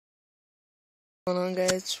What's going on,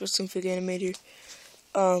 guys? Wrestling Figure Animator.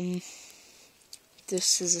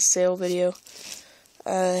 This is a sale video.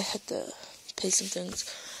 I had to pay some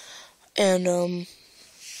things, and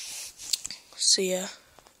so yeah,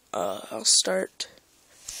 I'll start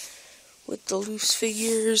with the loose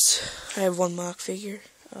figures. I have one mock figure.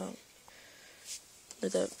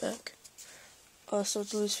 With that back. So with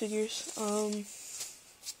the loose figures.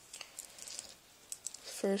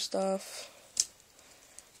 First off,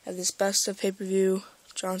 I have this best of pay-per-view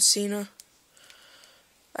John Cena.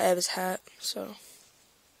 I have his hat, so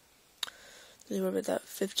what about that?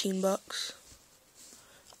 $15.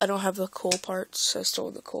 I don't have the coal parts. I stole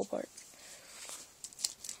the coal part.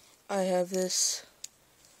 I have this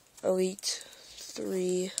Elite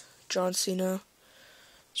 3 John Cena.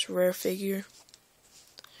 It's a rare figure.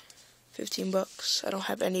 $15. I don't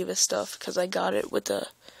have any of his stuff because I got it with a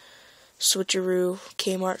switcheroo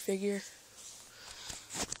Kmart figure.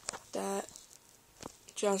 That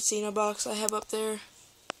John Cena box I have up there.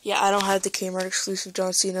 Yeah, I don't have the Kmart exclusive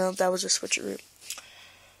John Cena. That was a switcheroo.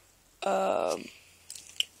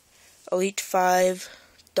 Elite 5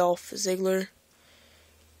 Dolph Ziggler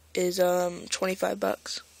is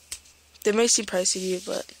 $25. They may seem pricey to you,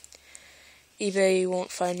 but eBay won't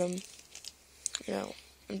find them,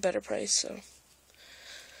 in better price. So,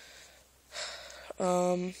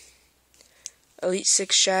 Elite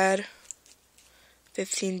 6 Shad,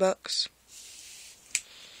 $15.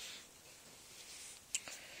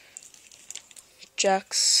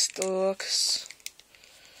 Jakks Deluxe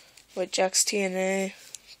with Jakks TNA,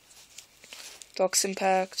 Deluxe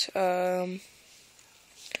Impact,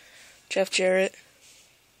 Jarrett,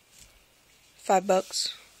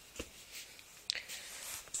 $5.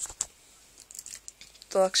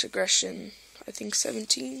 Deluxe Aggression, I think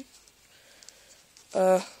 17.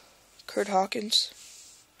 Curt Hawkins,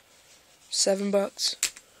 $7.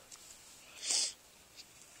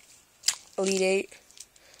 Elite 8.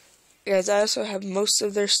 Guys, I also have most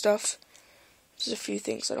of their stuff. There's a few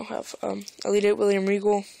things I don't have. Elite 8 William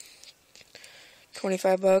Regal,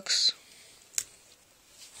 $25.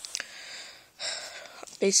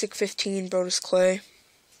 Basic 15 Brodus Clay,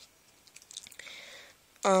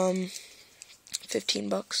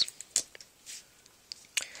 $15.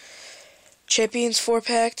 Champions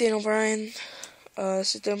 4-pack Daniel Bryan.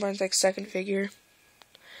 This is Daniel Bryan's second figure.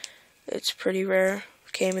 It's pretty rare.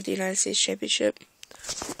 Came with the United States Championship.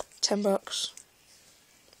 $10.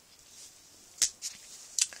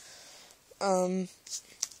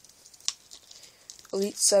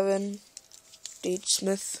 Elite 7 Dave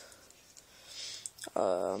Smith.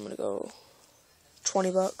 I'm gonna go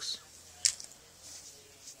 $20.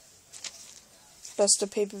 Best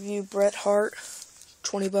of pay-per-view Bret Hart,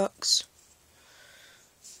 $20.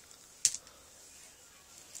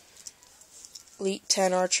 Elite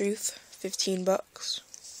 10 R-Truth, $15.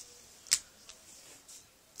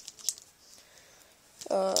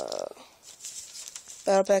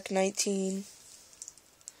 Battle Pack 19,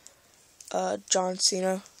 John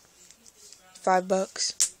Cena,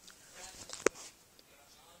 $5.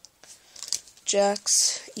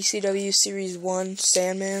 Jakks ECW Series 1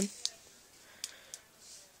 Sandman,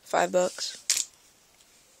 $5.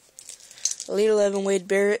 Elite 11 Wade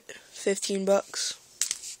Barrett, $15.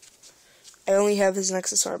 I only have his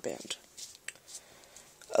Nexus armband.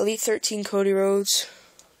 Elite 13 Cody Rhodes,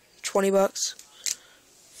 $20.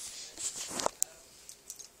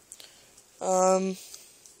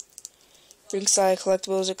 Ringside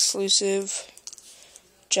Collectibles exclusive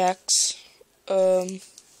Jakks,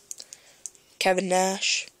 Kevin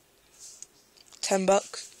Nash, $10.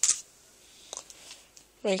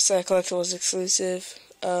 Ringside Collectibles exclusive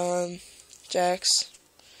Jakks,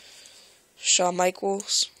 Shawn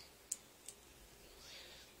Michaels.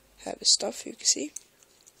 Have his stuff, you can see.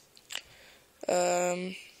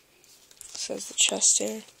 Says the chest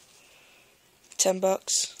here.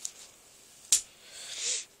 $10.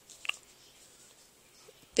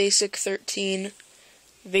 Basic 13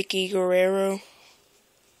 Vickie Guerrero,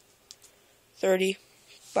 $30.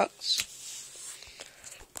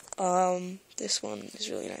 This one is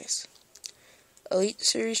really nice. Elite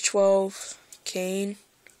Series 12 Kane,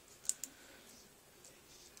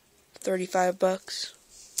 $35.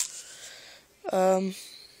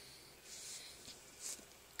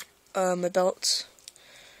 Adults,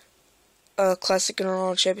 Classic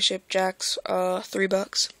Intercontinental Championship Jakks,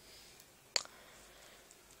 $3.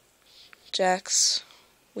 Jakks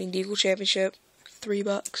Winged Eagle Championship,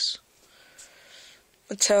 $3.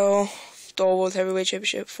 Mattel Dual World Heavyweight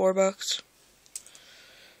Championship, $4.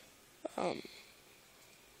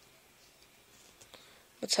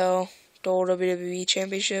 Mattel Dual WWE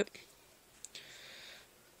Championship,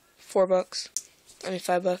 $4. I mean,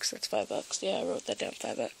 $5. That's $5. Yeah, I wrote that down.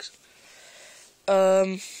 $5.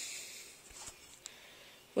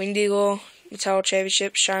 Winged Eagle, Mattel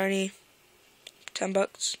Championship, shiny,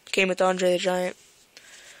 $10. Came with Andre the Giant.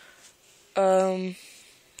 1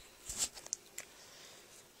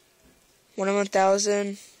 of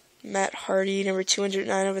 1,000, Matt Hardy, number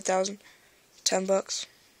 209 of 1,000, $10.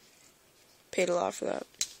 Paid a lot for that.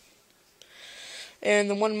 And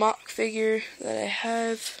the one mock figure that I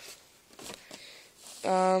have,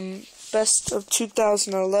 best of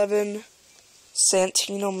 2011,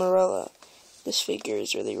 Santino Marella. This figure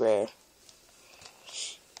is really rare.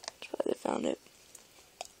 That's why they found it.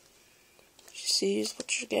 You see is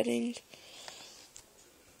what you're getting.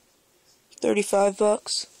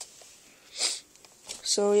 $35.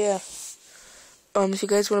 So yeah. If you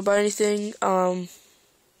guys want to buy anything,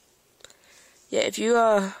 yeah, if you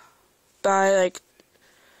buy like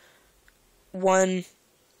one,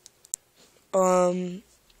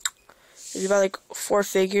 if you buy like 4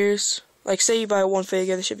 figures, like say you buy 1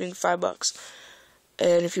 figure, the shipping is $5,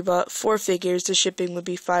 and if you bought 4 figures, the shipping would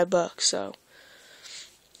be $5. So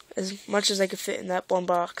as much as I could fit in that one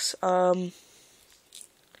box, $5.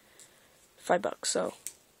 So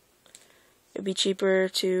it'd be cheaper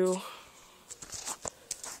to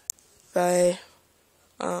buy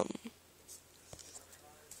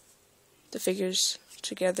the figures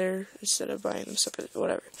together instead of buying them separately,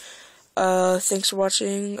 whatever. Thanks for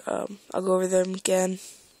watching. I'll go over them again,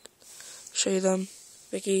 show you them.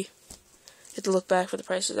 Vickie, hit the look back for the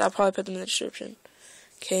prices. I'll probably put them in the description.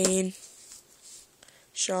 Kane,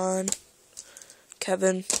 Shawn,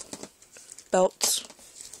 Kevin, belts,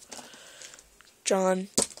 John,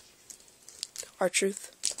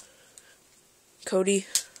 R-Truth, Cody,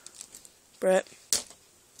 Bret,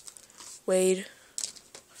 Wade,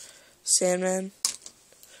 Sandman,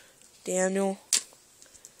 Daniel,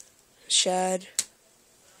 Shad,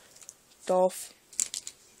 Dolph,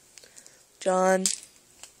 John,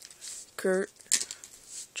 Curt,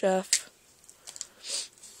 Jeff,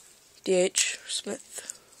 DH,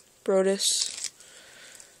 Smith, Brodus,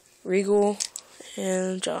 Regal,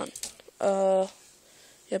 and John.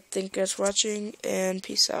 Yep, thank you guys for watching, and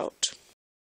peace out.